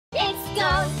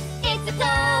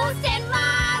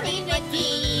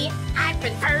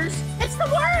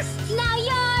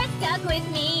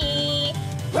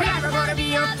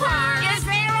apart. Is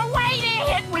there a way to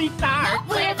hit restart?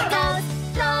 We're the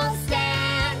Ghost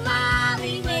and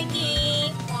Molly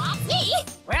McGee. That's me.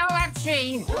 Well, let's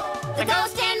see. The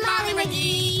Ghost and Molly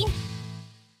McGee.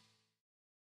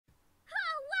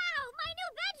 Oh, wow. My new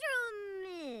bedroom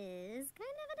is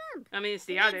kind of a dump. I mean, it's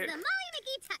the It's attic. the Molly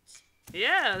McGee touch.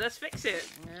 Yeah, let's fix it.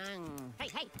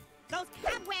 Hey, those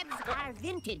cobwebs are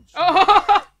vintage.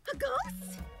 Oh! A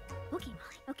ghost? Okay,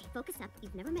 Molly. Okay, focus up.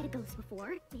 You've never met a ghost before.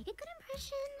 Make a good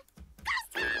impression.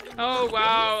 Ghost hug! Oh,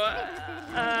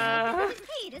 wow.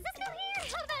 Hey, does this go here?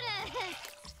 How about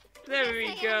There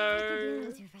we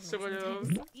go. Sort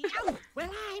of. Oh, well,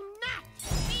 I'm not.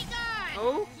 Be gone,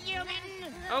 Oh,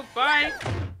 human. oh, bye.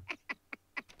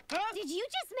 Did you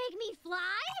just make me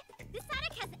fly? This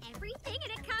attic has everything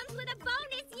and it comes with a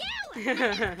bonus you!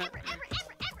 Ever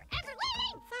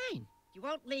leaving! Fine. You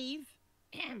won't leave.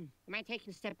 Am I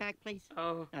taking a step back, please?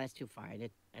 Oh. No, that's too far. A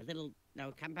little...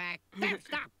 No, come back. There,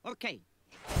 stop. Okay.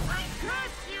 I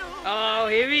trust you. Oh,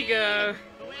 here we go.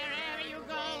 Wherever you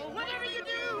go, whatever you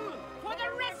do, for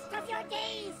the rest of your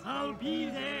days, I'll be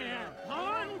there,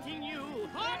 haunting you,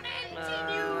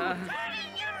 tormenting you,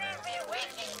 turning your every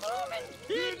waking moment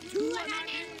into an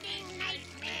unending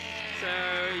nightmare.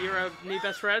 So, you're a new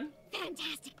best friend?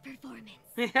 Fantastic performance.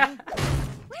 Yeah. Where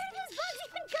did those bugs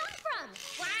even come from?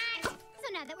 What? So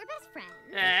now that we're best friends.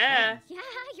 Yeah. Yeah,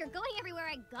 you're going everywhere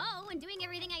I go and doing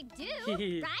everything I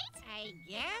do, right? I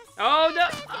guess. Oh, no.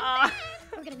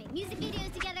 We're gonna make music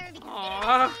videos together because we're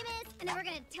Aw. gonna be famous, and then we're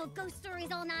gonna tell ghost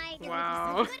stories all night. And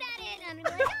Wow. we're gonna be so good at it, and I'm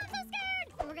gonna be like, oh, I'm so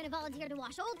scared. And we're gonna volunteer to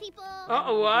wash old people.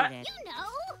 Uh-oh, what? You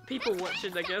know. People that's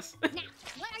watching, I guess. Now,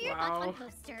 what are your thoughts Wow. on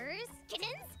coasters?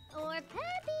 Kittens or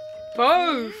puppies?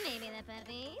 Both. Maybe the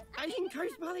puppies. I didn't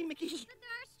curse Molly McGee. But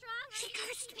there are strong. She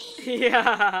cursed me.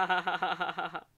 Yeah.